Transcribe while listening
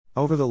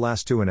Over the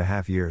last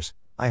 2.5 years,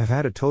 I have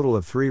had a total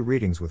of 3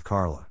 readings with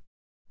Carla.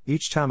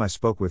 Each time I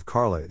spoke with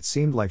Carla, it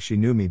seemed like she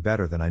knew me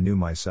better than I knew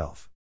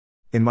myself.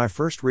 In my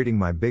first reading,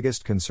 my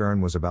biggest concern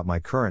was about my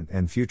current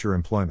and future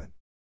employment.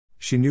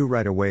 She knew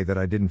right away that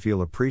I didn't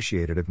feel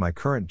appreciated at my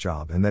current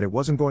job and that it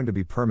wasn't going to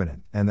be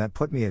permanent, and that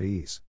put me at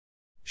ease.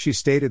 She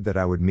stated that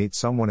I would meet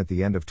someone at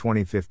the end of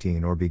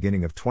 2015 or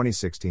beginning of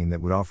 2016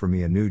 that would offer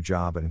me a new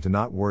job and to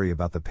not worry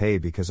about the pay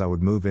because I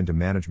would move into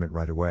management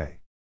right away.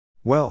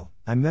 Well,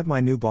 I met my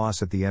new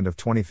boss at the end of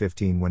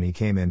 2015 when he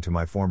came into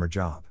my former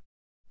job.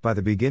 By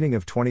the beginning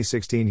of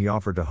 2016 he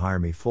offered to hire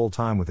me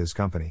full-time with his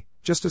company,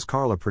 just as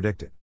Carla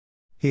predicted.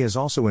 He has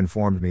also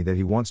informed me that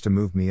he wants to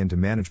move me into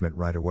management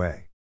right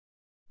away.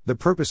 The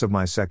purpose of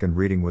my second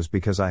reading was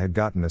because I had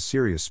gotten a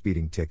serious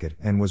speeding ticket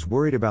and was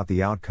worried about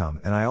the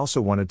outcome, and I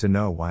also wanted to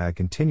know why I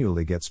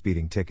continually get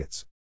speeding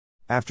tickets.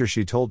 After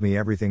she told me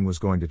everything was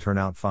going to turn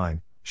out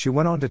fine, she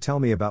went on to tell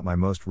me about my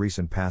most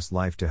recent past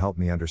life to help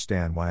me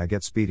understand why I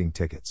get speeding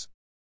tickets.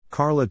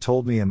 Carla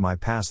told me in my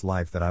past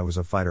life that I was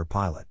a fighter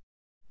pilot.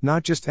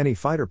 Not just any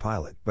fighter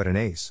pilot, but an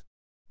ace.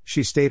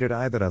 She stated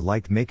that I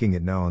liked making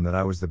it known that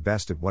I was the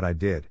best at what I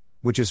did,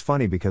 which is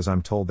funny because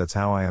I'm told that's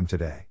how I am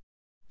today.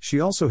 She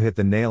also hit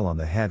the nail on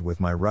the head with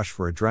my rush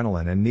for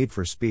adrenaline and need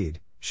for speed.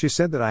 She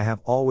said that I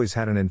have always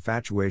had an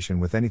infatuation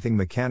with anything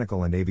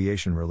mechanical and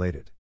aviation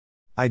related.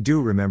 I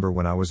do remember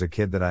when I was a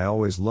kid that I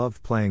always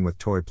loved playing with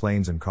toy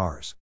planes and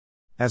cars.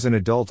 As an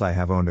adult, I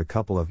have owned a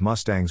couple of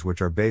Mustangs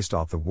which are based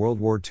off the World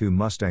War II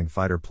Mustang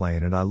fighter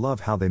plane, and I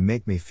love how they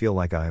make me feel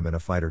like I am in a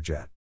fighter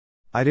jet.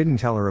 I didn't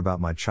tell her about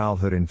my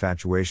childhood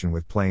infatuation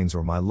with planes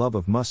or my love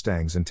of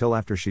Mustangs until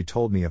after she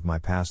told me of my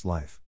past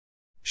life.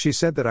 She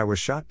said that I was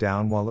shot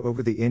down while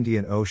over the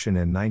Indian Ocean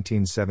in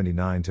 1979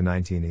 to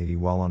 1980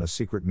 while on a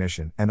secret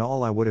mission, and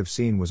all I would have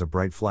seen was a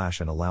bright flash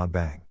and a loud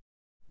bang.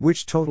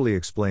 Which totally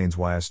explains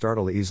why I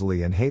startle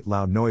easily and hate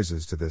loud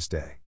noises to this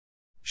day.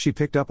 She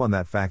picked up on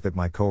that fact that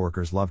my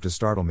coworkers loved to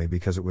startle me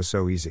because it was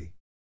so easy.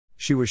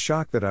 She was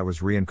shocked that I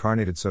was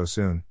reincarnated so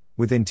soon,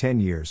 within 10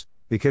 years,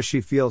 because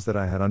she feels that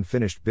I had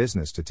unfinished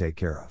business to take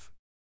care of.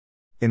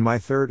 In my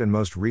third and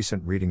most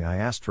recent reading, I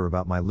asked her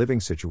about my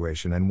living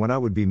situation and when I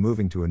would be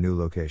moving to a new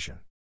location.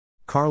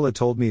 Carla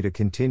told me to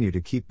continue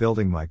to keep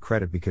building my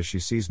credit because she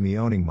sees me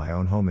owning my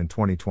own home in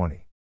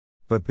 2020.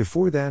 But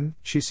before then,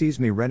 she sees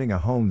me renting a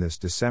home this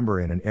December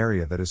in an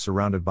area that is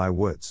surrounded by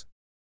woods.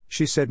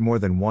 She said more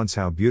than once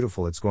how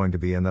beautiful it's going to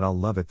be and that I'll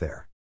love it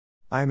there.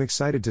 I am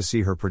excited to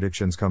see her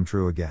predictions come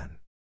true again.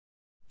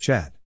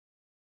 Chad.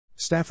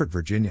 Stafford,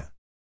 Virginia.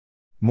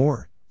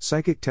 More,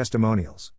 psychic testimonials.